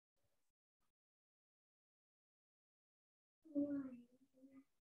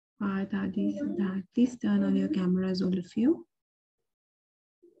Parth, Adi, Siddharth, please turn on your cameras, all of you.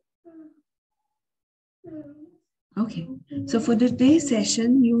 Okay, so for today's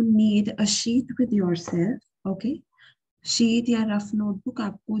session, you need a sheet with yourself, okay? Sheet या rough notebook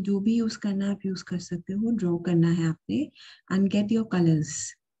आपको जो भी use करना है आप use कर सकते हो ड्रॉ करना है आपने and get your colours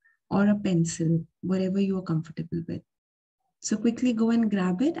or a pencil whatever you are comfortable with. So quickly go and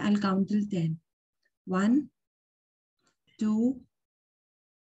grab it. I'll count till 10. 1 2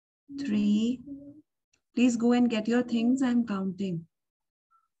 3. Please go and get your things. I'm counting.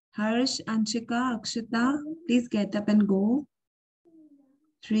 Harsh, Anshika, Akshita, please get up and go.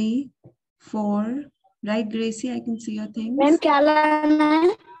 3 4. Right, Gracie, I can see your things. Ma'am, क्या लाना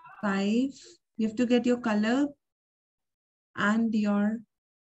है? 5. You have to get your color and your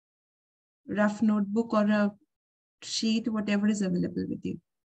rough notebook or a sheet, whatever is available with you.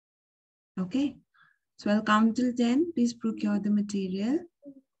 Okay, so I'll count till 10. Please procure the material.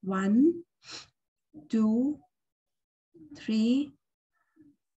 1 2 3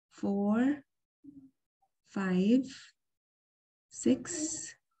 4 5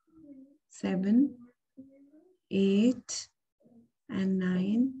 6 7 8 and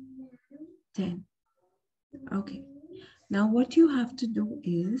 9 10. Okay, now what you have to do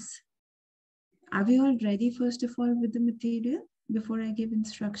is, are we all ready first of all with the material before I give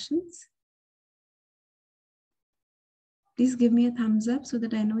instructions? Please give me a thumbs up so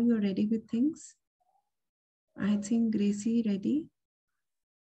that I know you're ready with things. I think Gracie ready.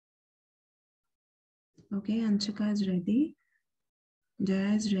 Okay, Anshika is ready.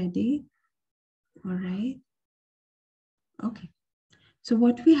 Jaya is ready. All right. Okay. So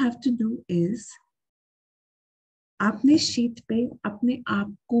what we have to do is, आपने sheet पे अपने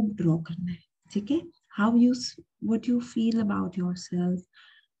आप को draw करना है, ठीक है? How you, what you feel about yourself,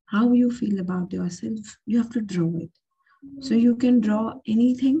 how you feel about yourself, you have to draw it. So you can draw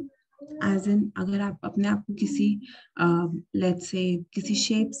anything, as in अगर आप अपने आप को किसी let's say किसी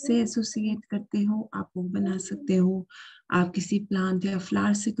शेप से एसोसिएट करते हो आप वो बना सकते हो, आप किसी प्लांट या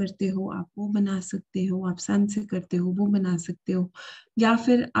फ्लावर से करते हो आप वो बना सकते हो, आप सन से करते हो वो बना सकते हो, या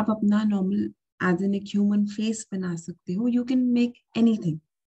फिर आप अपना normal as in a human face बना सकते हो. You can make anything.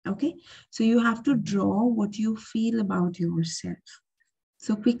 Okay, so you have to draw what you feel about yourself.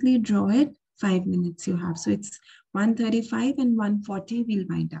 So quickly draw it. 5 minutes you have. So it's 1:35 and 1:40 we'll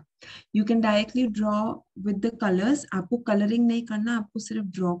wind up. You can directly draw with the colors. आपको coloring नहीं करना, आपको सिर्फ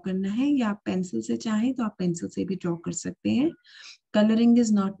draw करना है, या आप pencil से चाहें तो आप pencil से भी draw कर सकते हैं. Coloring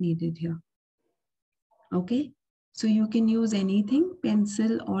is not needed here. Okay, so you can use anything,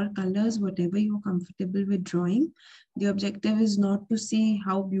 pencil or colors, whatever you're comfortable with drawing. The objective is not to see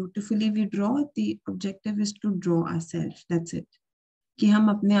how beautifully we draw. The objective is to draw ourselves. That's it. कि हम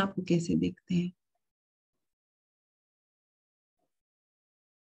अपने आप को कैसे देखते हैं.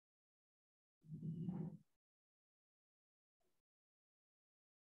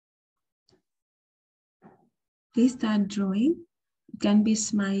 Please start drawing. It can be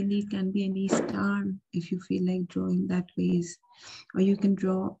smiley, it can be any star if you feel like drawing that ways, or you can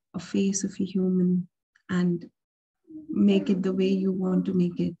draw a face of a human and make it the way you want to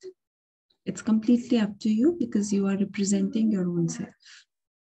make it. It's completely up to you because you are representing your own self.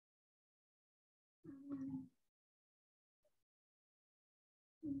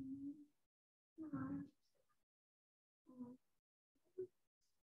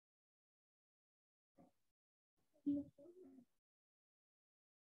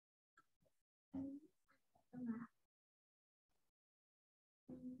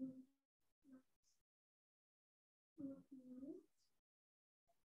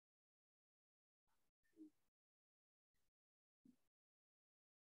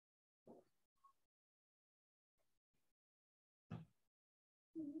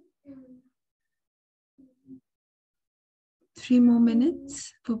 Three more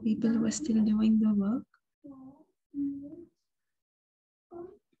minutes for people who are still doing the work.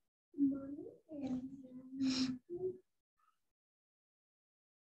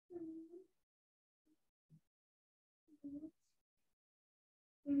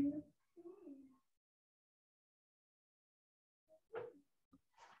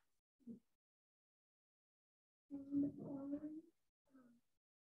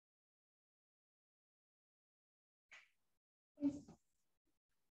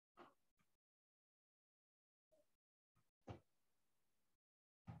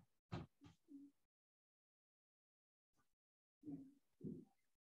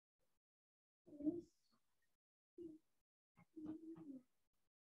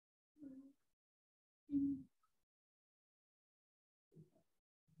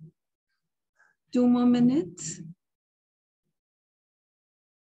 Two more minutes.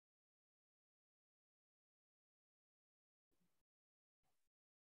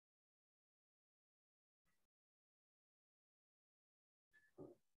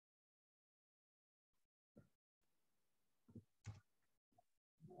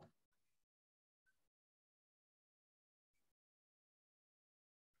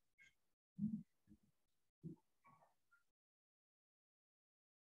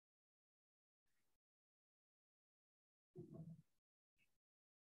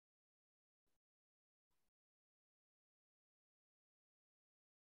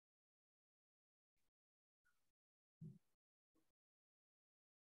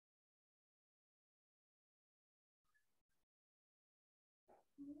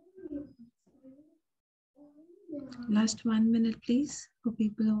 Last 1 minute, please, for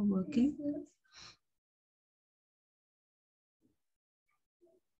people who are working.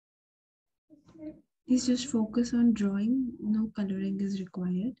 Please just focus on drawing. No coloring is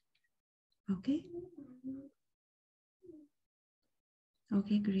required. Okay.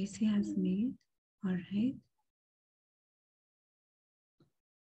 Okay, Gracie has made. All right.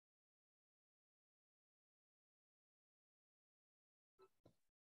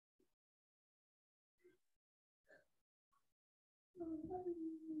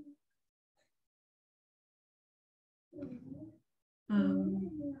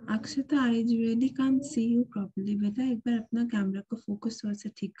 Akshita, I really can't see you properly. बेटा एक बार अपना camera को focus थोड़ा सा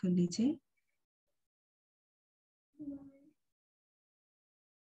ठीक कर लीजिए.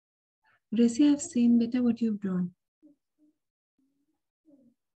 Gracie, I've seen बेटा what you've drawn.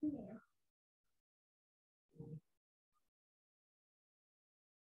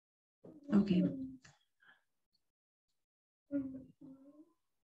 Okay.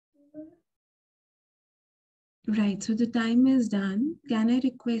 Right, so the time is done. Can I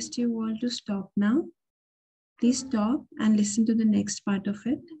request you all to stop now? Please stop and listen to the next part of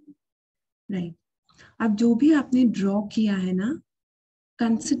it. Right. अब जो भी आपने draw किया है ना,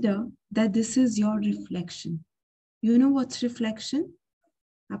 consider that this is your reflection. You know what's reflection?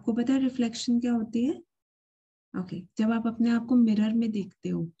 आपको पता है reflection क्या होती है? Okay. जब आप अपने आप को mirror में देखते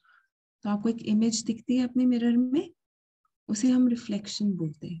हो, तो आपको एक image दिखती है अपने mirror में, उसे हम reflection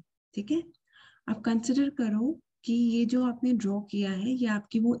बोलते हैं. ठीक है? आप consider करो कि ये जो आपने ड्रॉ किया है ये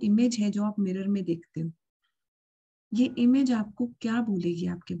आपकी वो इमेज है जो आप मिरर में देखते हो. ये इमेज आपको क्या बोलेगी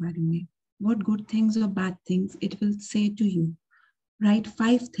आपके बारे में? What good things or bad things it will say to you. Write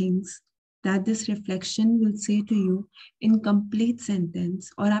 5 things that this reflection will say to you in complete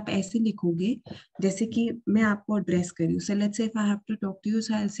sentence. और आप ऐसे लिखोगे जैसे कि मैं आपको एड्रेस करी हूँ. So let's say if I have to talk to you,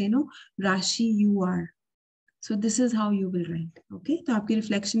 so I'll say no, Rashi you are. So this is how you will write. Okay, तो आपकी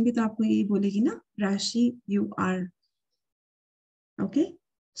रिफ्लेक्शन भी तो आपको ये बोलेगी ना, Rashi you are. Okay,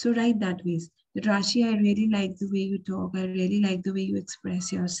 so write that ways. That Rashi, I really like the way you talk. I really like the way you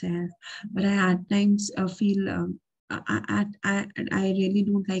express yourself. But I at times feel I really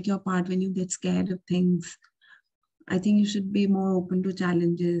don't like your part when you get scared of things. I think you should be more open to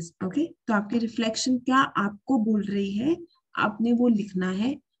challenges. Okay, तो आपकी reflection क्या आपको बोल रही है, आपने वो लिखना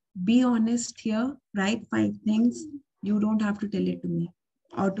है. Be honest here. Write 5 things. You don't have to tell it to me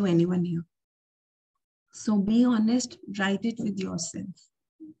or to anyone here. So be honest. Write it with yourself.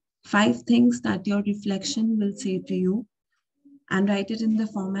 5 things that your reflection will say to you, and write it in the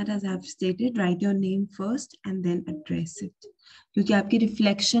format as I've stated. Write your name first and then address it. क्योंकि आपकी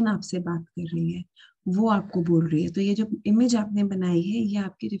reflection आपसे बात कर रही है, वो आपको बोल रही है. तो ये जो इमेज आपने बनाई है ये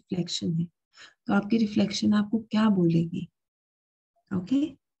आपकी रिफ्लेक्शन है. तो आपकी रिफ्लेक्शन आपको क्या बोलेगी?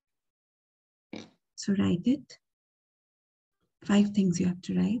 Okay, so write it. 5 things you have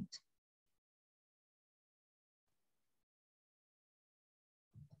to write.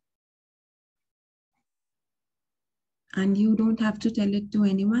 And you don't have to tell it to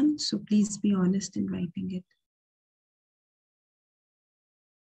anyone, so please be honest in writing it.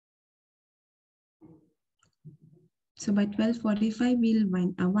 So by 12:45 we'll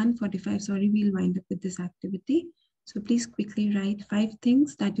wind 1:45, sorry, we'll wind up with this activity. So please quickly write 5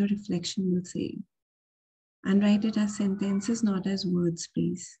 things that your reflection will say. And write it as sentences, not as words,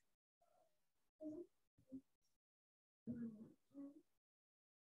 please.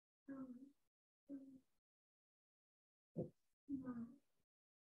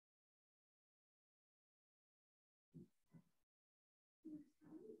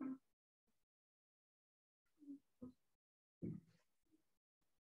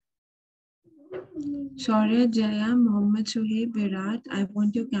 Shaurya, Jaya, Mohammed, Shoaib, Virat, I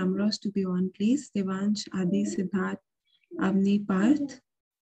want your cameras to be on, please. Devansh, Adi, Siddharth, Avni, Parth.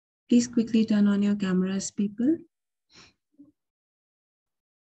 Please quickly turn on your cameras, people.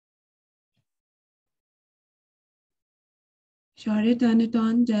 Shaurya, turn it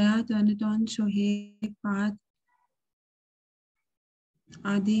on. Jaya, turn it on. Shoaib, Parth,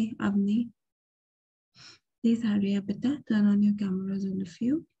 Adi, Avni. Please hurry up, beta. Turn on your cameras, all of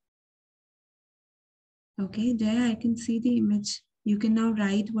you. Okay, Jaya, I can see the image. You can now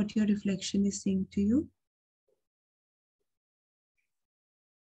write what your reflection is saying to you.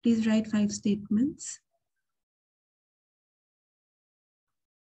 Please write 5 statements.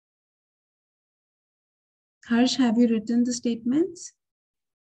 Harsh, have you written the statements?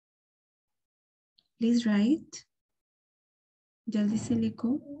 Please write. Jaldi se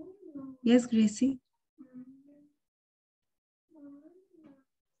likho. Yes, Gracie.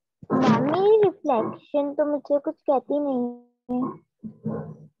 Ma'am, मेरी reflection तो मुझे कुछ कहती नहीं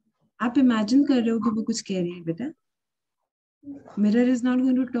है. आप imagine कर रहे हो कि वो कुछ कह रही है बेटा. Mirror is not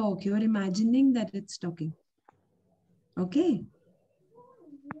going to talk. You are imagining that it's talking. Okay.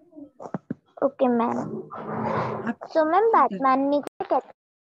 Okay ma'am. आप सो मैम बात मानने को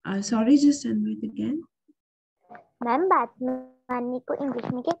कहते sorry, just unmute again. Ma'am बात मानने को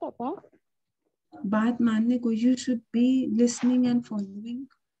इंग्लिश में क्या कहते हैं? बात मानने को, you should be listening and following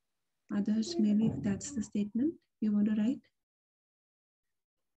others, maybe, if that's the statement you want to write.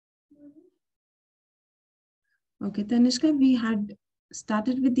 Okay, Tanishka, we had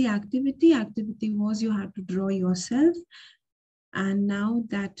started with the activity. Activity was you had to draw yourself. And now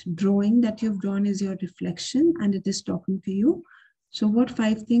that drawing that you've drawn is your reflection and it is talking to you. So what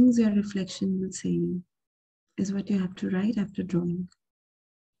 5 things your reflection will say you is what you have to write after drawing.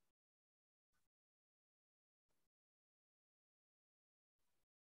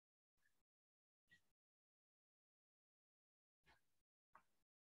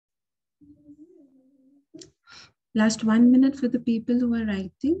 Last 1 minute for the people who are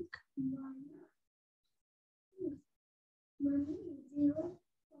writing.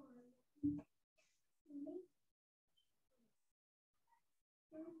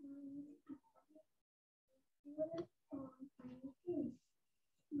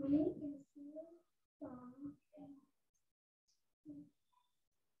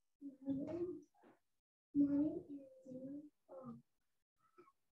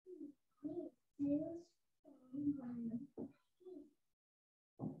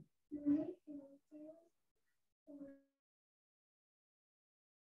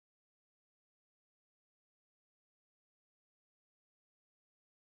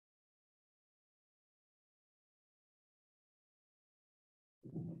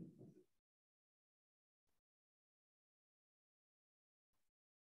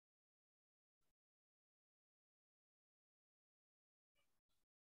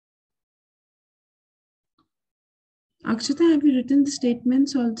 Akshita, have you written the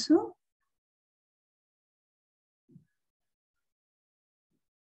statements also?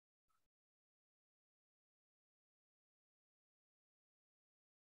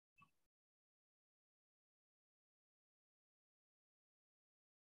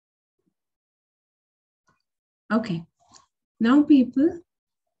 Okay. Now people,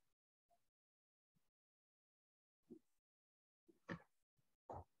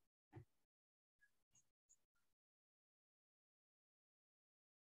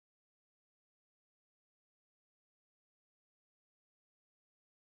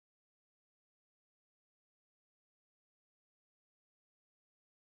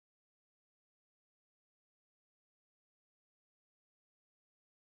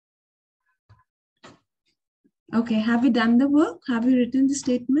 okay, have you done the work? Have you written the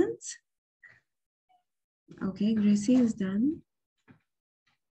statements? Okay, Gracie is done.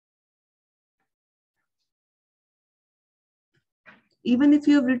 Even if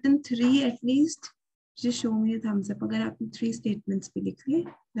you have written 3 at least, just show me a thumbs up. Agar aapne 3 statements bhi likh liye,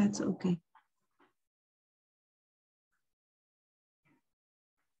 that's okay.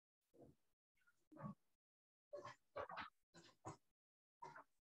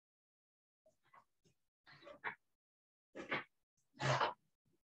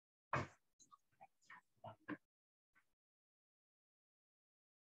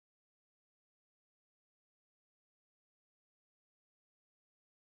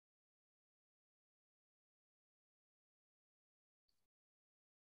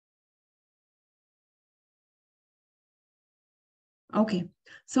 Okay,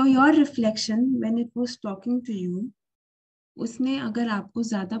 so your reflection when it was talking to you, उसने अगर आपको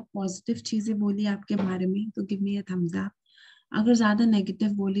ज्यादा positive चीजें बोली आपके बारे में तो give me a thumbs up. अगर ज्यादा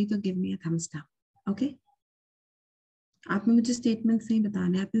नेगेटिव बोली तो give me a thumbs down. Okay, आपने मुझे स्टेटमेंट्स नहीं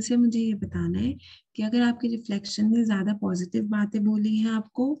बताने, आपने सिर्फ मुझे ये बताना है कि अगर आपके रिफ्लेक्शन में ज्यादा पॉजिटिव बातें बोली हैं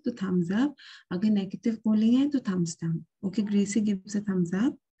आपको तो थम्स अप, अगर नेगेटिव बोली हैं तो thumbs down. Okay, Gracy gives a thumbs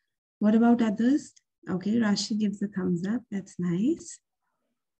up. What about others? Okay, राशि gives a thumbs up. That's nice.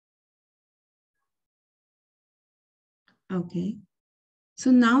 Okay,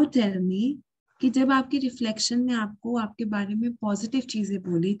 so now tell me कि जब आपके रिफ्लेक्शन में आपको आपके बारे में पॉजिटिव चीजें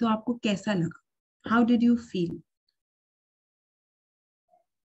बोली तो आपको कैसा लगा? How did you feel?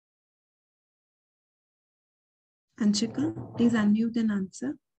 Anshika, please unmute and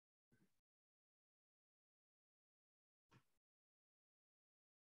answer.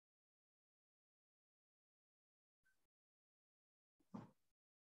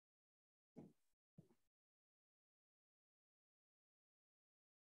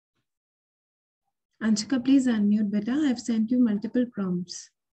 Anshika, please unmute, beta. I've sent you multiple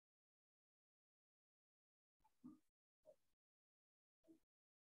prompts.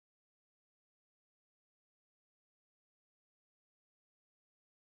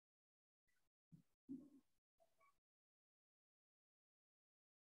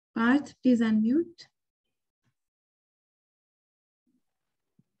 Partha please unmute.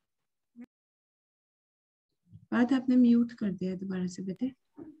 Partha आपने म्यूट कर दिया दोबारा से बेटे।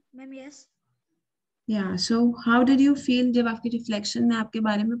 Ma'am yes. या so how did you feel जब आपकी रिफ्लेक्शन ने आपके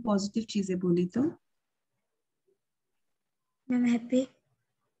बारे में पॉजिटिव चीजें बोली तो? Ma'am happy.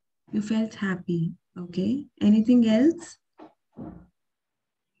 You felt happy. Okay. Anything else?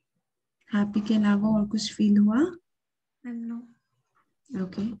 Happy के अलावा और कुछ फील हुआ? Ma'am no.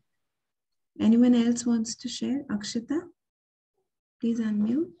 Okay. Anyone else wants to share? Akshita, please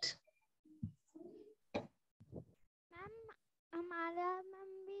unmute. Ma'am हमारा मैम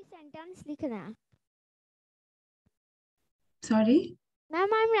भी सेंटेंस लिखना है। Sorry?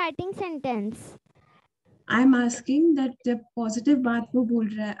 Ma'am I am writing sentence. I'm asking that जब पॉजिटिव बात वो बोल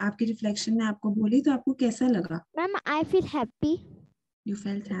रहा है, आपकी रिफ्लेक्शन ने आपको बोली तो आपको कैसा लगा? Ma'am I feel happy. You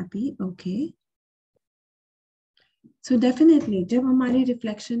felt happy. Okay. So definitely जब हमारी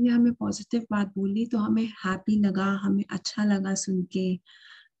रिफ्लेक्शन ने हमें पॉजिटिव बात बोली तो हमें हैप्पी लगा, हमें अच्छा लगा सुन के,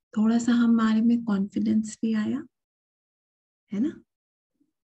 थोड़ा सा हमारे में कॉन्फिडेंस भी आया, है ना?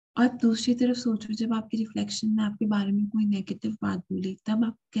 और दूसरी तरफ सोचो जब आपकी रिफ्लेक्शन ने आपके बारे में कोई नेगेटिव बात बोली तब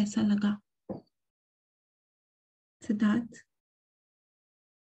आपको कैसा लगा? सिद्धार्थ?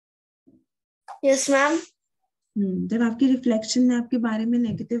 Yes ma'am. जब आपकी रिफ्लेक्शन ने आपके बारे में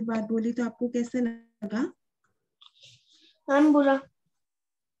नेगेटिव बात बोली तो आपको कैसा लगा? मैम बुरा।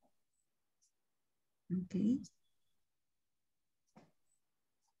 Okay.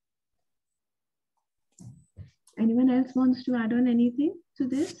 Anyone else wants to add on anything to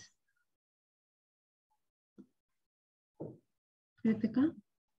this? Ritika?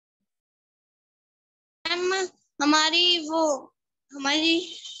 Ma'am हमारी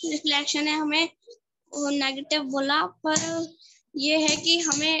रिफ्लेक्शन है हमें वो नेगेटिव बोला, पर ये है कि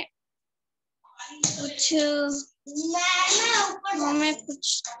हमें कुछ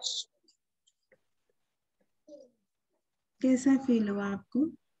कैसा फील हुआ आपको?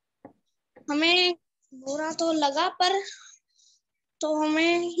 हमें बुरा तो लगा, पर तो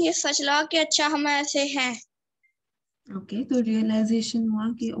हमें ये सच लगा कि अच्छा हम ऐसे हैं। ओके, तो रियलाइजेशन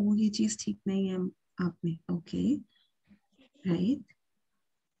हुआ कि ओ ये चीज ठीक नहीं है आप में। Okay, right.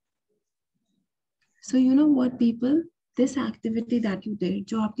 So you know what people, this activity that you did,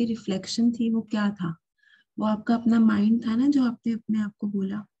 जो आपकी रिफ्लेक्शन थी वो क्या था? वो आपका अपना माइंड था ना जो आपने अपने आप को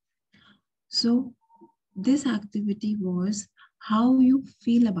बोला। So this activity was how you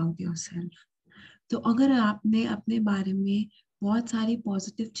feel about yourself. तो अगर आपने अपने बारे में बहुत सारी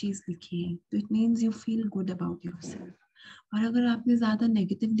पॉजिटिव चीज लिखी है तो it means you feel good about yourself, और अगर आपने ज्यादा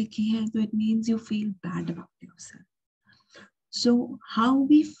नेगेटिव लिखी है तो it means you feel bad about yourself. So how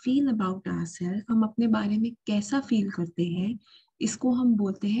we feel about ourselves, हम अपने बारे में कैसा फील करते हैं, इसको हम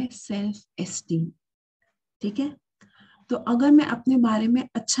बोलते हैं सेल्फ एस्टीम। ठीक है, तो अगर मैं अपने बारे में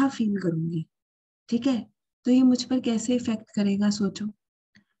अच्छा फील करूंगी, ठीक है, तो ये मुझ पर कैसे इफेक्ट करेगा? सोचो,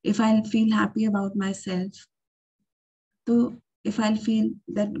 if I'll feel happy about myself, तो if I'll feel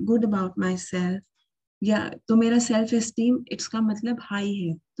that good about myself, या तो मेरा सेल्फ एस्टीम इसका मतलब हाई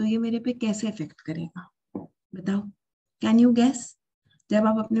है, तो ये मेरे पे कैसे इफेक्ट करेगा बताओ? Can you guess? जब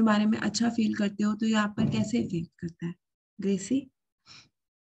आप अपने बारे में अच्छा फील करते हो तो ये आप पर कैसे इफेक्ट करता है? ग्रेसी?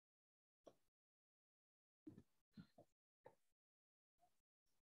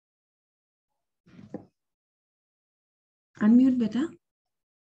 अनम्यूट बेटा।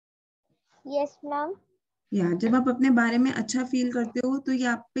 Yes ma'am. या जब आप अपने बारे में अच्छा फील करते हो तो ये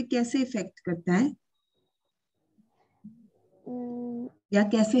आप पे कैसे इफेक्ट करता है या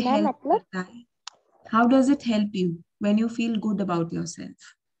कैसे मैम हेल्प मतलब करता है? How does it help you when you feel good about yourself?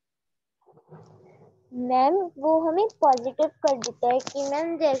 Ma'am वो हमें पॉजिटिव कर देता है कि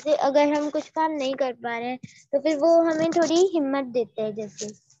मैम जैसे अगर हम कुछ काम नहीं कर पा रहे हैं तो फिर वो हमें थोड़ी हिम्मत देता है जैसे।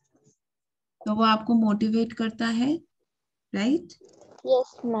 तो वो आपको मोटिवेट करता है, right?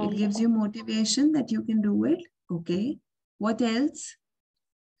 Yes It ma'am. gives you motivation that you can do it. Okay. What else?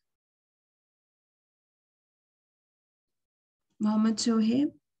 Mohammad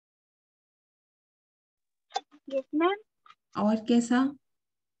Shoaib? Yes ma'am. और कैसा?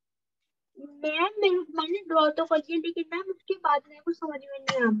 मैम मैंने ड्रॉ तो कर दिया, लेकिन मैम उसके बाद मेरे को समझ में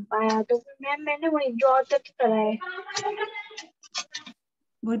नहीं आ पाया, तो फिर मैम मैंने वही ड्रॉ तक ही करा है।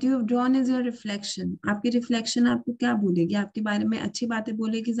 What you have drawn is your reflection. आपकी रिफ्लेक्शन आपको क्या बोलेगी? आपके बारे में अच्छी बातें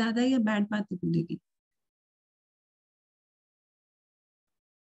बोलेगी ज्यादा या बैड बातें बोलेगी?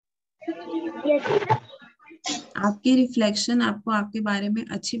 यस आपकी रिफ्लेक्शन आपको आपके बारे में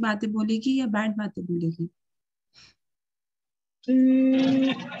अच्छी बातें बोलेगी या बैड बातें बोलेगी?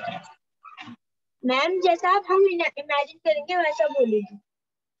 मैम जैसा आप हम इमेजिन करेंगे वैसा बोलेगी।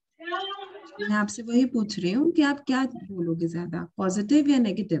 मैं आपसे वही पूछ रही हूँ कि आप क्या बोलोगे, ज्यादा पॉजिटिव या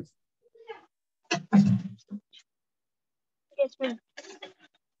negative? Yes ma'am.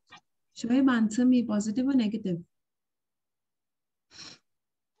 Shoaib, answer me, positive और नेगेटिव?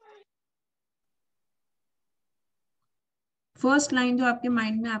 फर्स्ट लाइन जो आपके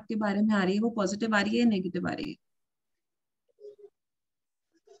माइंड में आपके बारे में आ रही है वो पॉजिटिव आ रही है या नेगेटिव आ रही है?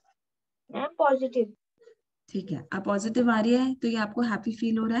 Ma'am positive. ठीक है, अब पॉजिटिव आ रही है तो ये आपको हैप्पी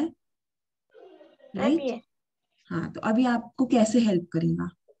फील हो रहा है, मैम राइट? ये हाँ, तो अभी आपको कैसे हेल्प करेगा?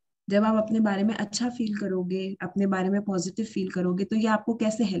 जब आप अपने बारे में अच्छा फील करोगे, अपने बारे में पॉजिटिव फील करोगे, तो ये आपको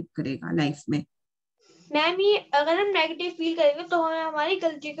कैसे हेल्प करेगा लाइफ में? मैम, ये अगर हम नेगेटिव फील करेंगे तो हमें हमारी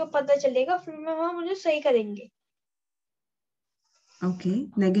गलती का पता चलेगा, फिर हम उन्हें सही करेंगे। ओके,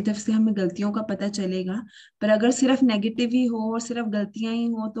 नेगेटिव से हमें गलतियों का पता चलेगा, पर अगर सिर्फ नेगेटिव ही हो और सिर्फ गलतियां ही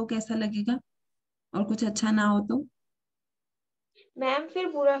हो तो कैसा लगेगा, और कुछ अच्छा ना हो तो? मैम फिर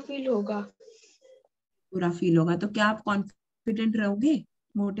बुरा फील होगा। बुरा फील होगा। तो क्या आप कॉन्फिडेंट रहोगे,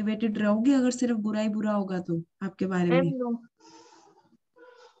 मोटिवेटेड रहोगे अगर सिर्फ बुरा ही बुरा होगा तो आपके बारे मैम में? No.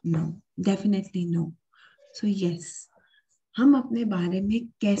 No, definitely no. So yes, हम अपने बारे में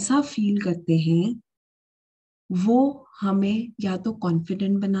कैसा फील करते हैं वो हमें या तो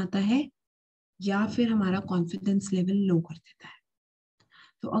कॉन्फिडेंट बनाता है या फिर हमारा कॉन्फिडेंस लेवल लो कर देता है।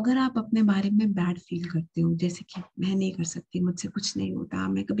 तो अगर आप अपने बारे में बैड फील करते हो, जैसे कि मैं नहीं कर सकती, मुझसे कुछ नहीं होता,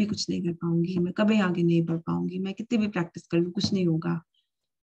 मैं कभी कुछ नहीं कर पाऊंगी, मैं कभी आगे नहीं बढ़ पाऊंगी, मैं कितनी भी प्रैक्टिस कर लूं कुछ नहीं होगा,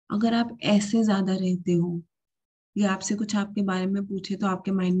 अगर आप ऐसे ज्यादा रहते हो या आपसे कुछ आपके बारे में पूछे तो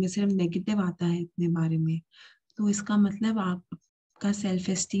आपके माइंड में सिर्फ नेगेटिव आता है अपने बारे में, तो इसका मतलब आपका सेल्फ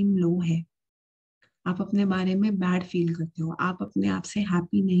एस्टीम लो है। आप अपने बारे में बैड फील करते हो, आप अपने आप से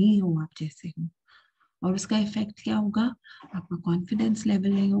हैप्पी नहीं हो आप जैसे हो, और उसका इफेक्ट क्या होगा? आपका कॉन्फिडेंस लेवल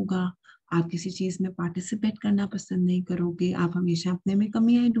नहीं होगा, आप किसी चीज में पार्टिसिपेट करना पसंद नहीं करोगे, आप हमेशा अपने में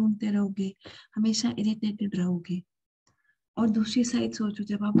कमियां ढूंढते रहोगे, हमेशा इरिटेटेड रहोगे। और दूसरी साइड सोचो,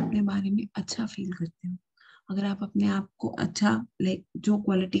 जब आप अपने बारे में अच्छा फील करते हो, अगर आप अपने आप को अच्छा, लाइक जो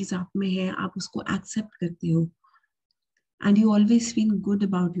क्वालिटीज आप में है आप उसको एक्सेप्ट करते हो, and you always feel good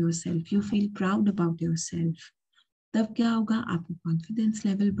about your self, you feel proud about your self, तब क्या होगा? आपका कॉन्फिडेंस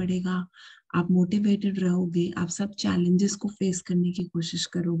लेवल बढ़ेगा, आप मोटिवेटेड रहोगे, आप सब चैलेंजेस को फेस करने की कोशिश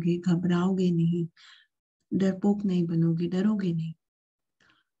करोगे, घबराओगे नहीं, डरपोक नहीं बनोगे, डरोगे नहीं।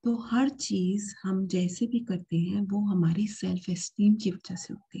 तो हर चीज हम जैसे भी करते हैं वो हमारी सेल्फ एस्टीम की वजह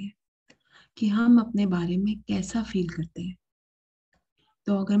से होती है, कि हम अपने बारे में कैसा फील करते हैं।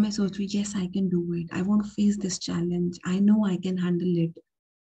 तो अगर मैं सोचूं yes I can do it, I won't face this challenge, I know I can handle it,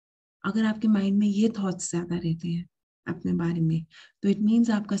 अगर आपके माइंड में ये थॉट्स ज्यादा रहते हैं अपने बारे में, तो इट मीन्स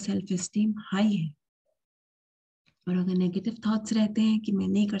आपका सेल्फ एस्टीम हाई है। और अगर नेगेटिव थॉट्स रहते हैं कि मैं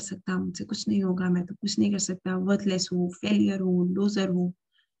नहीं कर सकता, मुझसे कुछ नहीं होगा, मैं तो कुछ नहीं कर सकता, वर्थलेस हूँ, फेलियर हूँ, लूजर हूँ,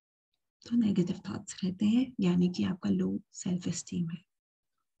 तो नेगेटिव थॉट्स रहते हैं, यानी कि आपका लो सेल्फ एस्टीम है।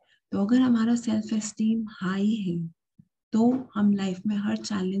 तो अगर हमारा सेल्फ एस्टीम हाई है तो हम लाइफ में हर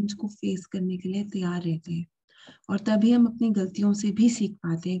चैलेंज को फेस करने के लिए तैयार रहते हैं, और तभी हम अपनी गलतियों से भी सीख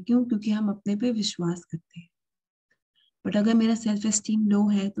पाते हैं। क्यों? क्योंकि हम अपने पे विश्वास करते हैं। बट अगर मेरा सेल्फ एस्टीम लो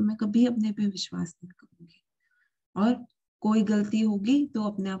है तो मैं कभी अपने पे विश्वास नहीं करूंगी, और कोई गलती होगी तो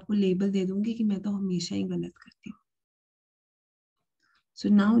अपने आप को लेबल दे दूंगी कि मैं तो हमेशा ही गलत करती हूँ। So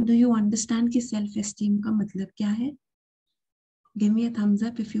now do you understand कि सेल्फ एस्टीम का मतलब क्या है? Give me a thumbs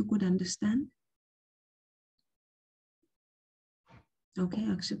up if you could understand. Okay,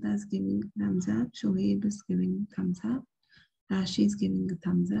 Akshita is giving thumbs up. Shoaib is giving thumbs up. Rashi is giving a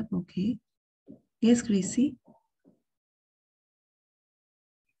thumbs up. Okay. Yes, Gracie.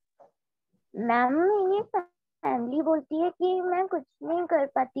 Ma'am मेरी family बोलती है कि मैं कुछ नहीं कर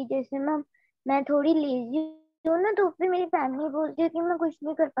पाती, जैसे मैम मैं थोड़ी लेजी हूँ ना, तो फिर मेरी फैमिली बोलती है कि मैं कुछ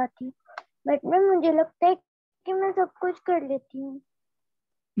नहीं कर पाती, बट मैम मुझे लगता है कि मैं सब कुछ कर लेती हूँ।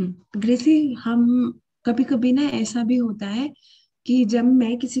 ग्रेसी, हम कभी कभी ना ऐसा भी होता है कि जब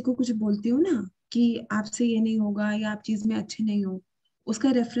मैं किसी को कुछ बोलती हूँ ना कि आपसे ये नहीं होगा या आप चीज में अच्छे नहीं हो,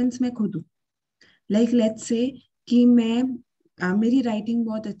 उसका रेफरेंस मैं खुद हूँ। लाइक लेट्स से कि मैं मेरी राइटिंग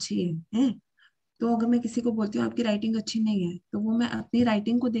बहुत अच्छी है, तो अगर मैं किसी को बोलती हूँ आपकी राइटिंग अच्छी नहीं है, तो वो मैं अपनी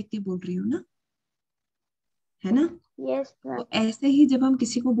राइटिंग को देख के बोल रही हूँ ना, है ना? Yes ma'am. तो ऐसे ही जब हम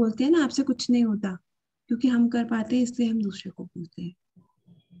किसी को बोलते हैं ना आपसे कुछ नहीं होता, क्योंकि हम कर पाते हैं इसलिए हम दूसरे को बोलते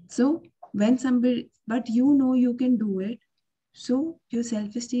हैं। सो when somebody, but you know you can do it, so your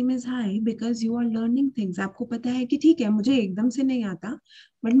self esteem is high because you are learning things. आपको पता है कि ठीक है मुझे एकदम से नहीं आता,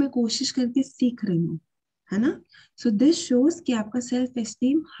 बट मैं कोशिश करके सीख रही हूँ, है ना? सो दिस शोज कि आपका सेल्फ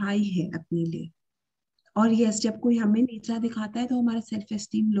एस्टीम हाई है अपने लिए। और यस, जब कोई हमें नीचा दिखाता है तो हमारा सेल्फ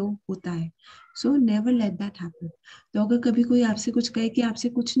एस्टीम लो होता है. So never let that happen. तो अगर कभी कोई आपसे कुछ कहे कि आपसे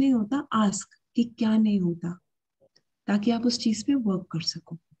कुछ नहीं होता, आस्क कि क्या नहीं होता, ताकि आप उस चीज पे वर्क कर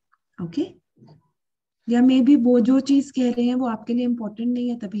सको. ओके. या मे बी वो जो चीज कह रहे हैं वो आपके लिए इम्पोर्टेंट नहीं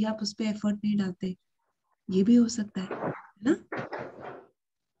है, तभी आप उस पर एफर्ट नहीं डालते. ये भी हो सकता है ना,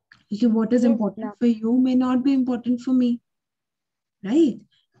 क्योंकि what is yes important ma'am. For you may not be important for me. Right.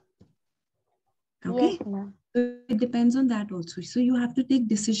 Okay. Yes ma'am. So it depends on that also. So you have to take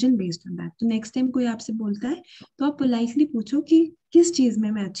decision based on that. तो next time कोई आपसे बोलता है तो आप politely पूछो कि किस चीज में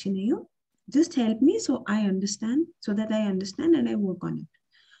मैं अच्छी नहीं हूँ. Just help me so I understand, so that I understand and I work on it.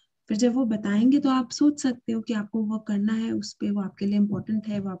 फिर जब वो बताएंगे तो आप सोच सकते हो कि आपको वर्क करना है उस पे, वो आपके लिए इम्पोर्टेंट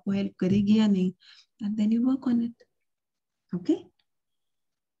है, वो आपको हेल्प करेगी या नहीं. And then you work on it. Okay?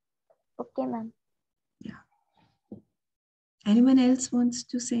 Okay ma'am. Yeah. Anyone else wants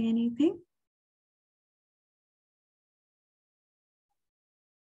to say anything?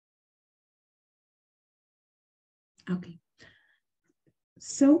 Okay.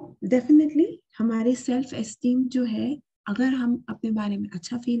 So definitely हमारे सेल्फ एस्टीम जो है, अगर हम अपने बारे में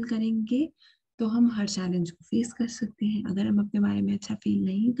अच्छा फील करेंगे तो हम हर चैलेंज को फेस कर सकते हैं. अगर हम अपने बारे में अच्छा फील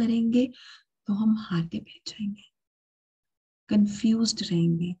नहीं करेंगे तो हम हार के बैठ जाएंगे, कंफ्यूज्ड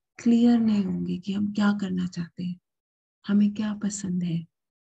रहेंगे, क्लियर नहीं होंगे कि हम क्या करना चाहते हैं, हमें क्या पसंद है.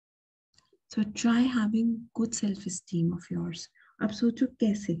 So try having good self esteem of yours. अब सोचो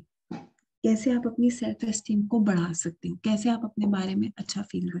कैसे कैसे आप अपनी सेल्फ एस्टीम को बढ़ा सकते हो, कैसे आप अपने बारे में अच्छा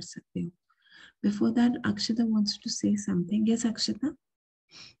फील कर सकते हो. Before that, Akshita wants to say something. Yes, Akshita?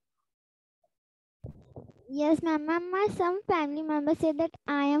 Yes, ma'am. Ma'am, my some family members say that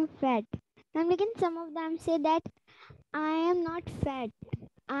I am fat. Ma'am, again, some of them say that I am not fat.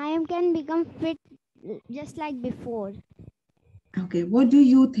 I am can become fit just like before. Okay, what do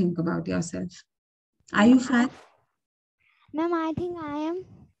you think about yourself? Are you fat? Ma'am, I think I am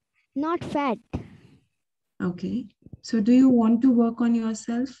not fat. Okay. So do you want to work on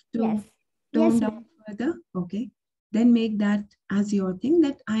yourself to Yes. tone Yes, down ma'am. further? Okay. Then make that as your thing,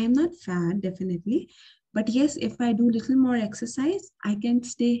 that I am not fat, definitely. But yes, if I do little more exercise, I can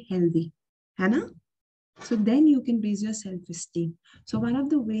stay healthy. Hannah? So then you can raise your self-esteem. So one of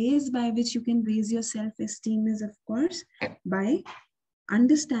the ways by which you can raise your self-esteem is, of course, by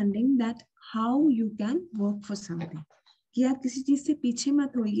understanding that how you can work for something. कि आप किसी चीज से पीछे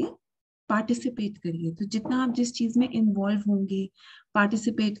मत होइए, participate करिए. तो जितना आप जिस चीज में इन्वॉल्व होंगे,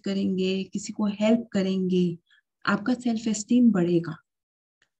 पार्टिसिपेट करेंगे, किसी को हेल्प करेंगे, आपका सेल्फ एस्टीम बढ़ेगा.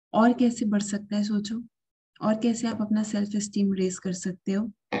 और कैसे बढ़ सकता है सोचो, और कैसे आप अपना सेल्फ एस्टीम रेज कर सकते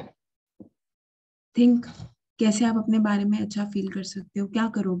हो. थिंक कैसे आप अपने बारे में अच्छा फील कर सकते हो, क्या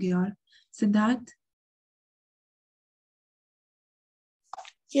करोगे. और Siddharth?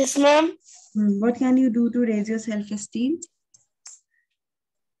 Yes ma'am. What can you do to raise your self esteem?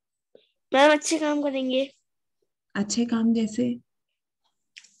 Ma'am अच्छे काम करेंगे. अच्छे काम जैसे?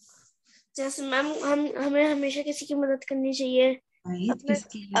 जैसे मैम हमें हमेशा किसी की मदद करनी चाहिए. राइट, अपना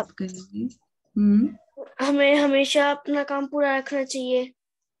किसकी हेल्प करेंगे? हमें हमेशा अपना काम पूरा रखना चाहिए.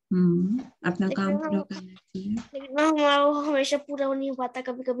 अपना काम लेकिन पूरा हम करना चाहिए. लेकिन मैम हमारा वो हमेशा पूरा नहीं हो पाता,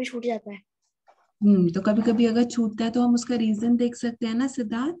 कभी कभी छूट जाता है. तो कभी कभी अगर छूटता है तो हम उसका रीजन देख सकते हैं ना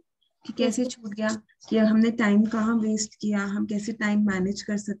सिद्धार्थ, कि कैसे छूट गया, कि हमने टाइम कहाँ वेस्ट किया, हम कैसे टाइम मैनेज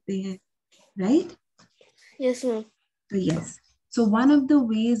कर सकते हैं. राइट. Yes ma'am. तो yes, so one of the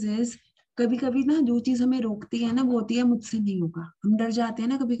ways is, कभी कभी ना जो चीज हमें रोकती है ना वो होती है मुझसे नहीं होगा. हम डर जाते हैं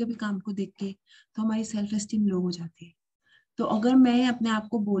ना कभी कभी काम को देख के, तो हमारी सेल्फ एस्टीम लो हो जाती है. तो अगर मैं अपने आप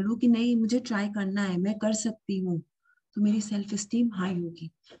को बोलूं कि नहीं मुझे ट्राई करना है, मैं कर सकती हूँ, तो मेरी सेल्फ एस्टीम हाई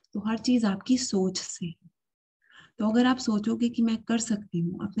होगी. तो हर चीज आपकी सोच से है. तो अगर आप सोचोगे कि मैं कर सकती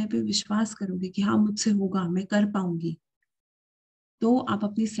हूँ, अपने पे विश्वास करोगे कि हाँ मुझसे होगा, मैं कर पाऊंगी, तो आप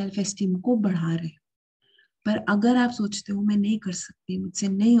अपनी सेल्फ एस्टीम को बढ़ा रहे हो. पर अगर आप सोचते हो मैं नहीं कर सकती, मुझसे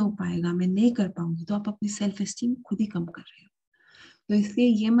नहीं हो पाएगा, मैं नहीं कर पाऊंगी, तो आप अपनी सेल्फ एस्टीम खुद ही कम कर रहे हो. तो इसलिए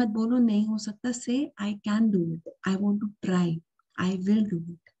ये मत बोलो नहीं हो सकता, से I can do it, I want to try, I will do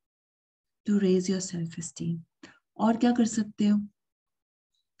it, to raise your self esteem. और क्या कर सकते हो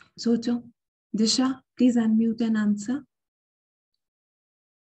सोचो. दिशा, प्लीज अनम्यूट एंड आंसर.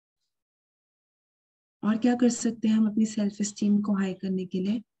 और क्या कर सकते हैं हम अपनी सेल्फ एस्टीम को हाई करने के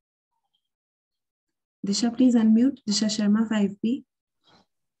लिए? दिशा please unmute. Disha Sharma 5B.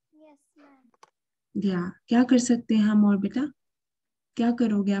 Yes, ma'am. या क्या कर सकते हैं हम और बेटा, क्या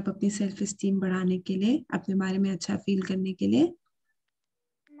करोगे आप अपनी सेल्फ एस्टीम बढ़ाने के लिए, अपने बारे में अच्छा फील करने के लिए?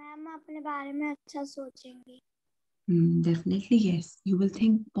 मैम अपने बारे में अच्छा सोचेंगे. Definitely yes, you will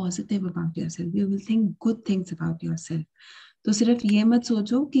think positive about yourself, you will think good things about yourself. तो सिर्फ ये मत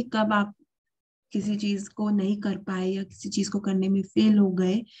सोचो कि कब आप किसी चीज को नहीं कर पाए या किसी चीज को करने में फेल हो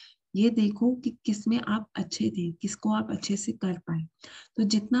गए, ये देखो कि किसमें आप अच्छे थे, किसको आप अच्छे से कर पाए। तो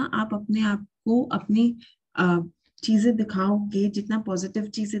जितना आप अपने आप को अपनी चीजें दिखाओगे, जितना पॉजिटिव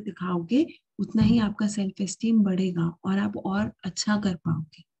चीजें दिखाओगे, उतना ही आपका सेल्फ एस्टीम बढ़ेगा और आप और अच्छा कर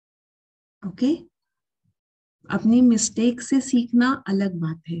पाओगे। ओके? अपनी मिस्टेक से सीखना अलग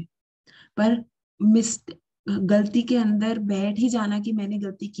बात है, पर गलती के अंदर बैठ ही जाना कि मैंने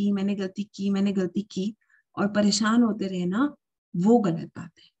गलती की, मैंने गलती की, मैंने गलती की और परेशान होते रहना, वो गलत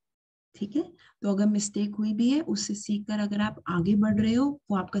बात है। ठीक है? तो अगर मिस्टेक हुई भी है, उससे सीखकर अगर आप आगे बढ़ रहे हो,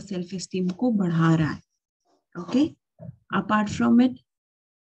 वो आपका सेल्फ एस्टीम को बढ़ा रहा है। Okay? Apart from it,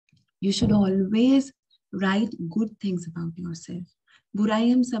 you should always right good things about yourself. बुराई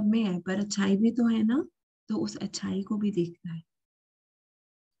हम सब में है, पर अच्छाई भी तो है ना, तो उस अच्छाई को भी देखना है।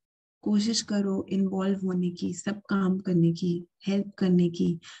 कोशिश करो इन्वॉल्व होने की, सब काम करने की, हेल्प करने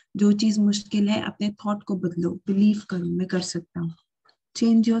की। जो चीज मुश्किल है, अपने थॉट को बदलो, बिलीव करो मैं कर सकता हूँ।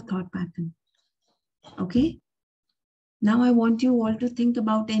 Change your thought pattern. Okay? Now I want you all to think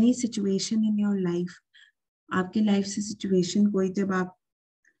about any situation in your life. आपकी लाइफ से सिचुएशन कोई, जब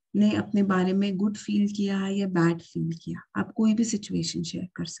आपने अपने बारे में गुड फील किया है या बैड फील किया, आप कोई भी सिचुएशन शेयर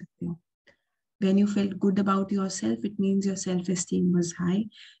कर सकते हो। When you felt good about yourself, it means your self-esteem was high.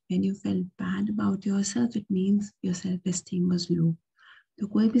 When you felt bad about yourself, it means your self-esteem was low. तो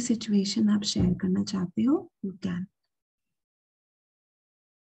कोई भी सिचुएशन आप शेयर करना चाहते हो, you can.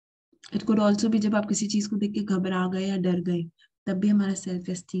 It could also be जब आप किसी चीज को देख के घबरा गए या डर गए, तब भी हमारा सेल्फ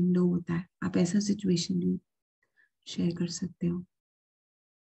एस्टीम लो होता है। आप ऐसा सिचुएशन भी शेयर कर सकते हो।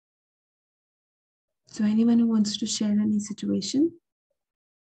 So anyone who wants to share any situation?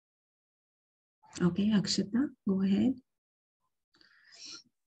 Okay, Akshita, go ahead.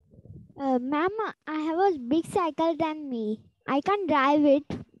 Ma'am, I have a big cycle than me. I can drive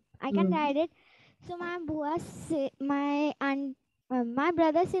it. I can ride it. So my boss say, my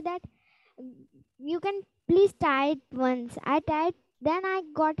brother said that you can please try it once. I tried, then I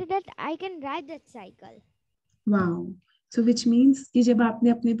got it that I can ride that cycle. Wow. So which means कि जब आपने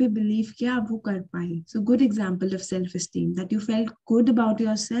अपने पे believe किया, आप वो कर पाए. So good example of self-esteem, that you felt good about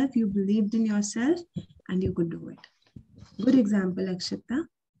yourself, you believed in yourself, and you could do it. Good example, Akshita.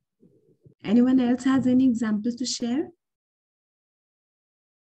 Anyone else has any examples to share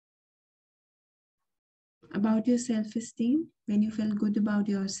about your self-esteem when you felt good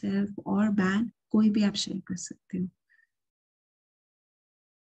about yourself or bad? कोई भी आप share कर सकते हो.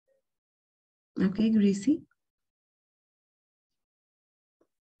 Okay, Gracie.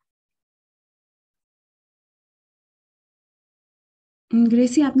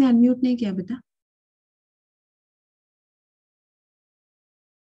 Gracy, आपने unmute नहीं किया बेटा.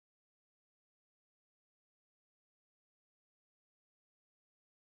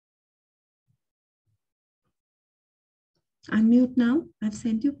 Unmute now. I've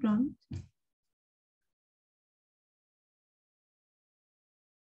sent you prompt.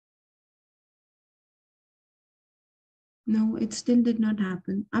 No, it still did not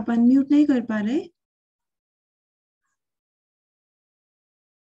happen. आप unmute नहीं कर पा रहे?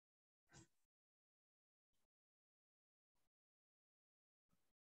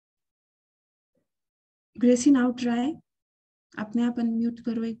 Gracy, now try. अपने आप unmute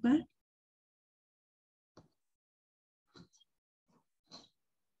करो एक बार.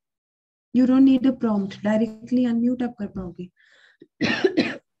 You don't need a prompt. Directly unmute आप कर पाओगे.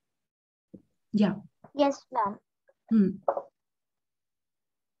 Yeah. Yes ma'am.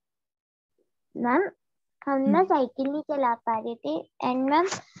 मैम हम ना साइकिल नहीं चला पा रहे थे एंड मैम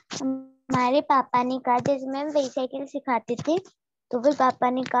हमारे पापा ने कहा, जैसे मैम वही साइकिल सिखाते थे, तो फिर पापा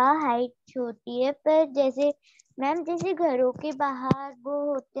ने कहा हाइट छोटी है, पर जैसे मैम जैसे घरों के बाहर वो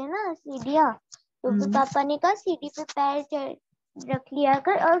होते हैं ना सीढ़ियाँ, तो फिर पापा ने कहा सीढ़ी पे पैर रख लिया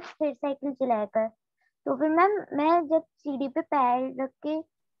कर और फिर साइकिल चलाया कर। तो फिर मैम मैं जब सीढ़ी पे पैर रख के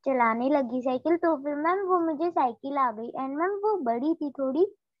चलाने लगी साइकिल, तो फिर मैम वो मुझे साइकिल आ गई एंड मैम वो बड़ी थी थोड़ी,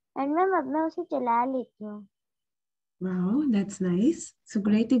 एंड मैम अब मैं उसे चला लेती हूँ. Wow, that's nice. So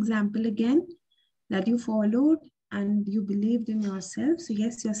great example again that you followed and you believed in yourself. So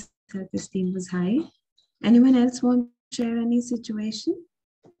yes, your self-esteem was high. Anyone else want to share any situation?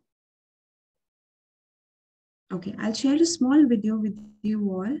 Okay, I'll share a small video with you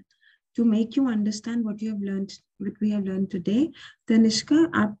all to make you understand what you have learned, what we have learned today. Tanishka,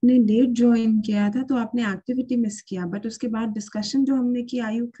 आपने late join किया था तो आपने activity miss किया, but उसके बाद discussion जो हमने की,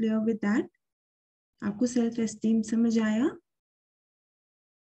 are you clear with that? आपको सेल्फ एस्टीम समझ आया?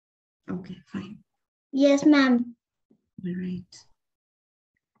 Okay, fine. Yes, ma'am. All right.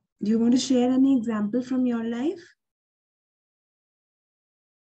 Do you want to share any example from your life?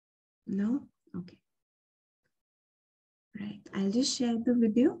 No? Okay. Right. I'll just share the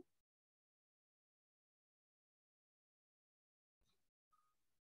video.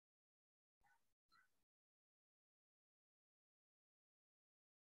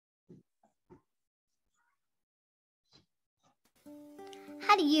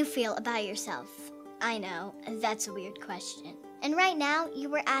 How do you feel about yourself? I know, that's a weird question. And right now, you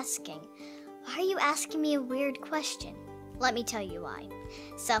were asking, why are you asking me a weird question? Let me tell you why.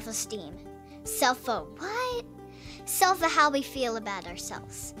 Self-esteem. What? How we feel about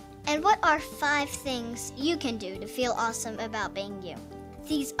ourselves. And what are 5 things you can do to feel awesome about being you?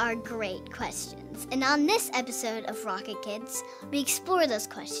 These are great questions. And on this episode of Rocket Kids, we explore those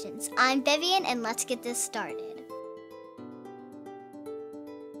questions. I'm Vivian, and let's get this started.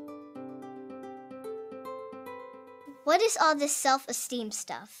 What is all this self-esteem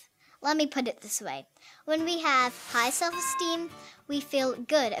stuff? Let me put it this way. When we have high self-esteem, we feel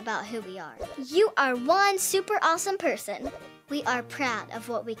good about who we are. You are one super awesome person. We are proud of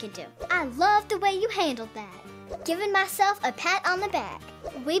what we can do. I love the way you handled that. Giving myself a pat on the back.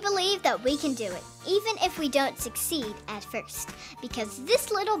 We believe that we can do it, even if we don't succeed at first, because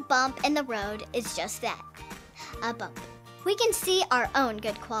this little bump in the road is just that, a bump. We can see our own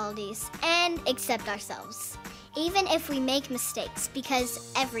good qualities and accept ourselves, even if we make mistakes,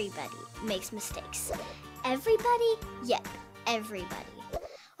 because everybody makes mistakes. Everybody? Yep, everybody.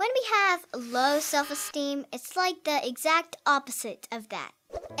 When we have low self-esteem, it's like the exact opposite of that.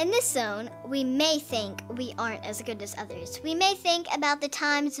 In this zone, we may think we aren't as good as others. We may think about the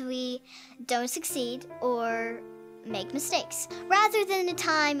times we don't succeed or make mistakes, rather than the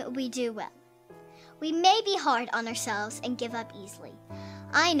time we do well. We may be hard on ourselves and give up easily.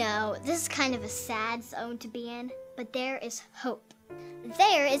 I know, this is kind of a sad zone to be in, but there is hope.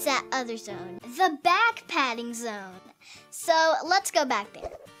 There is that other zone, the back patting zone. So let's go back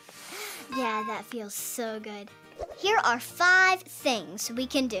there. Yeah, that feels so good. Here are 5 things we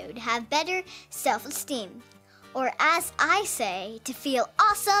can do to have better self-esteem, or as I say, to feel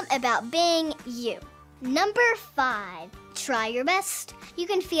awesome about being you. Number 5, try your best. You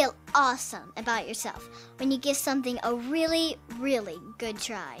can feel awesome about yourself when you give something a really, really good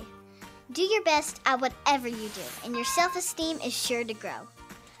try. Do your best at whatever you do, and your self-esteem is sure to grow.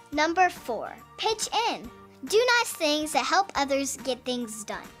 Number 4, pitch in. Do nice things that help others get things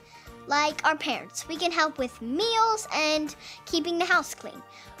done. Like our parents, we can help with meals and keeping the house clean.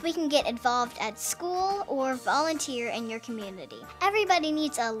 We can get involved at school or volunteer in your community. Everybody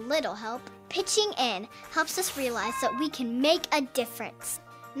needs a little help. Pitching in helps us realize that we can make a difference.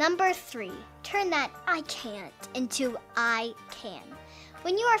 Number 3, turn that I can't into I can.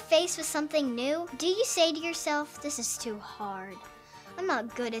 When you are faced with something new, do you say to yourself, this is too hard, I'm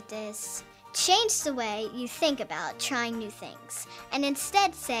not good at this? Change the way you think about trying new things, and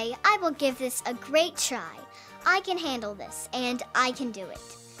instead say, I will give this a great try. I can handle this, and I can do it.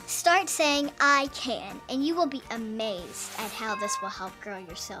 Start saying, I can, and you will be amazed at how this will help grow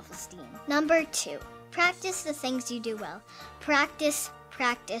your self-esteem. Number 2, practice the things you do well. Practice,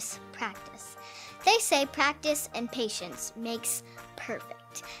 practice, practice. They say practice and patience makes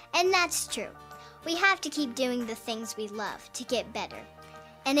perfect, and that's true. We have to keep doing the things we love to get better.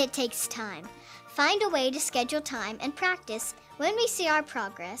 And it takes time. Find a way to schedule time and practice. When we see our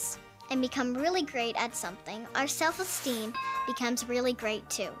progress and become really great at something, our self-esteem becomes really great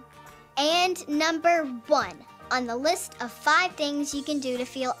too. And number 1 on the list of 5 things you can do to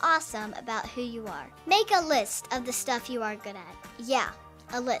feel awesome about who you are. Make a list of the stuff you are good at. Yeah,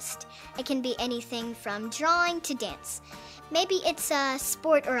 a list. It can be anything from drawing to dance. Maybe it's a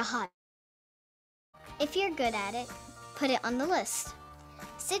sport or a hobby. If you're good at it, put it on the list.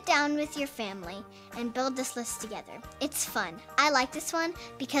 Sit down with your family and build this list together. It's fun. I like this one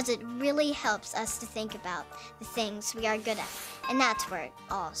because it really helps us to think about the things we are good at. And that's where it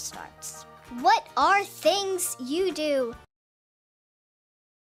all starts. What are things you do?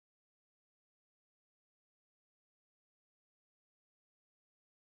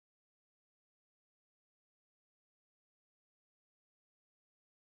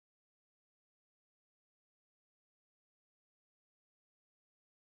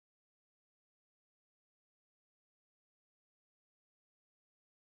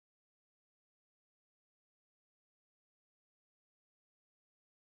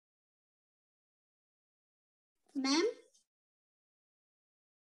 Ma'am?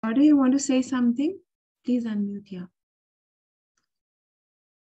 Or do you want to say something? Please unmute here.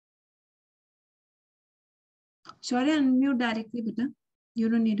 Sorry, unmute directly, beta. You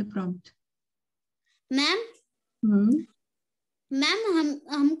don't need a prompt. Ma'am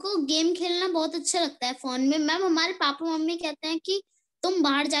हमको game खेलना बहुत अच्छा लगता है phone में। Ma'am हमारे papa mummy कहते हैं कि तुम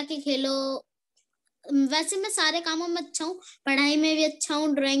बाहर जाके खेलो, वैसे मैं सारे कामों में अच्छा हूँ, पढ़ाई में भी अच्छा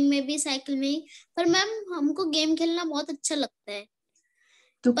हूँ, ड्राइंग में भी, साइकिल में ही, पर मैम हमको गेम खेलना बहुत अच्छा लगता है।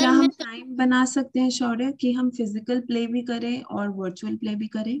 तो पर क्या हम मैं टाइम बना सकते हैं शौर्य कि हम फिजिकल प्ले भी करें और वर्चुअल प्ले भी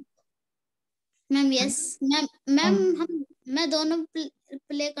करें? मैम है यस ना? मैम और मैं दोनों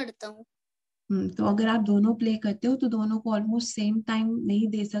प्ले करता हूँ। तो अगर आप दोनों प्ले करते हो तो दोनों को ऑलमोस्ट सेम टाइम नहीं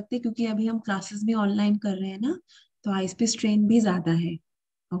दे सकते, क्योंकि अभी हम क्लासेस भी ऑनलाइन कर रहे हैं ना, तो आईज पे स्ट्रेन भी ज्यादा है।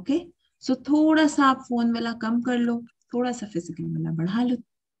 ओके, सो थोड़ा सा आप फोन वाला कम कर लो, थोड़ा सा फिजिकल वाला बढ़ा लो।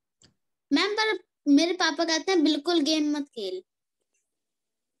 मैम पर मेरे पापा कहते हैं बिल्कुल गेम मत खेल।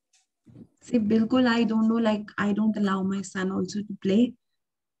 See, बिल्कुल I don't know, like I don't allow my son also to play,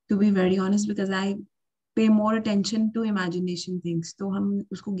 to be very honest, because I pay more attention to imagination things. तो हम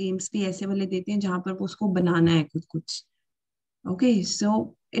उसको गेम्स भी ऐसे वाले देते हैं जहां पर वो उसको बनाना है खुद कुछ। Okay,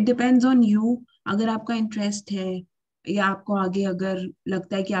 so it depends on you. अगर आपका इंटरेस्ट है या आपको आगे अगर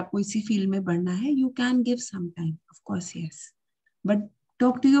लगता है कि आपको इसी फील्ड में बढ़ना है, you can give some time, of course yes, but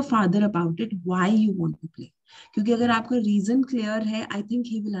talk to your father about it, why you want to play, क्योंकि अगर आपका रीजन क्लियर है, I think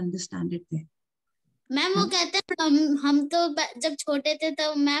he will understand it then. Ma'am वो कहते हैं हम तो जब छोटे थे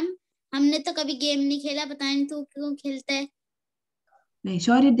तो मैम हमने तो कभी गेम नहीं खेला, पता नहीं तू क्यों खेलता है। नहीं,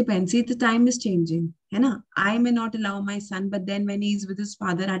 sure it depends, the time is changing, है ना। आई may not allow my son, but then when he is with his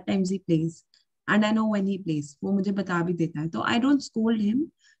father eight times he plays, and I know when he plays, वो मुझे बता भी देता है, तो आई डोंट स्कोल्ड हिम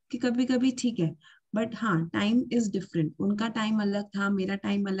कि कभी कभी ठीक है, बट हाँ, टाइम इज डिफरेंट। उनका टाइम अलग था, मेरा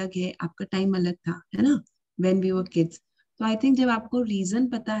टाइम अलग है, आपका टाइम अलग था, है ना, व्हेन वी वर किड्स। तो आई थिंक जब आपको रीजन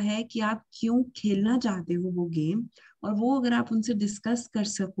पता है कि आप क्यों खेलना चाहते हो वो गेम, और वो अगर आप उनसे डिस्कस कर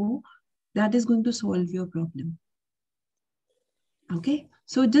सको, that is going to solve your problem. Okay,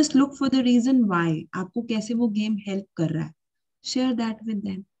 so just look for the reason why, आपको कैसे वो गेम हेल्प कर रहा है, share that with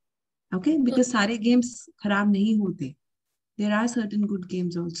them. Okay, because सारे गेम्स खराब नहीं होते, there are certain good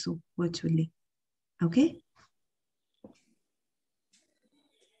games also virtually. Okay,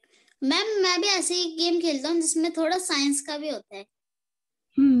 ma'am मैं भी ऐसे ही गेम खेलता हूँ जिसमें थोड़ा साइंस का भी होता है।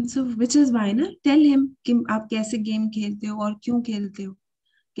 सो विच इज व्हाई ना, टेल हिम कि आप कैसे गेम खेलते हो और क्यों खेलते हो,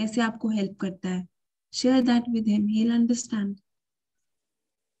 कैसे आपको हेल्प करता है, share that with him, he will understand.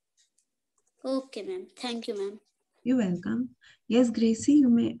 Okay ma'am, thank you ma'am. You welcome. Yes Gracy, you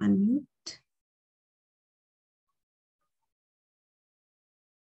may unmute.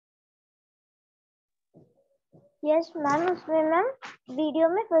 Yes ma'am, उसमें मैम वीडियो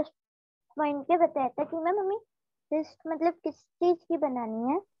में फर्स्ट पॉइंट पे बताया था कि मैम हमें लिस्ट मतलब किस चीज की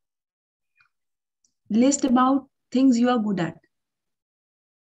बनानी है। List about things you are good at.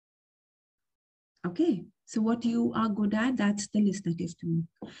 Okay, so what you are good at, that's the list that you have to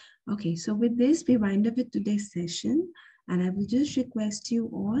make. Okay, so with this, we wind up with today's session, and I will just request you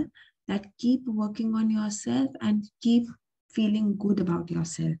all that keep working on yourself and keep feeling good about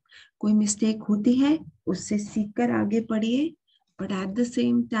yourself. कोई mistake होती है, उससे सीख कर आगे बढ़िए, but at the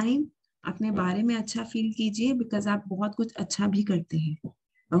same time, अपने बारे में अच्छा feel कीजिए, because आप बहुत कुछ अच्छा भी करते हैं.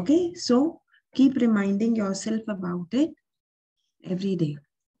 Okay, so keep reminding yourself about it every day.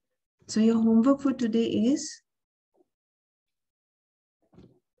 So your homework for today is,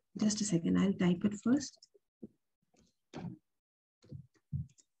 just a second, I'll type it first.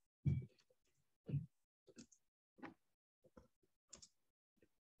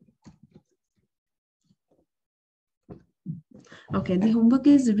 Okay, the homework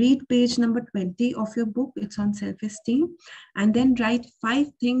is read page number 20 of your book. It's on self-esteem. And then write 5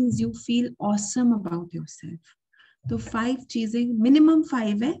 things you feel awesome about yourself. तो 5 चीजें, minimum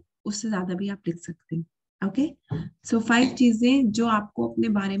 5 है, उससे ज्यादा भी आप लिख सकते हैं. Okay, so 5 चीजें जो आपको अपने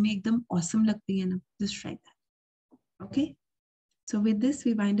बारे में एकदम awesome लगती है ना, just write that. Okay, so with this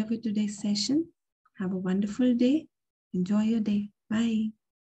we wind up with today's session. Have a wonderful day. Enjoy your day. Bye.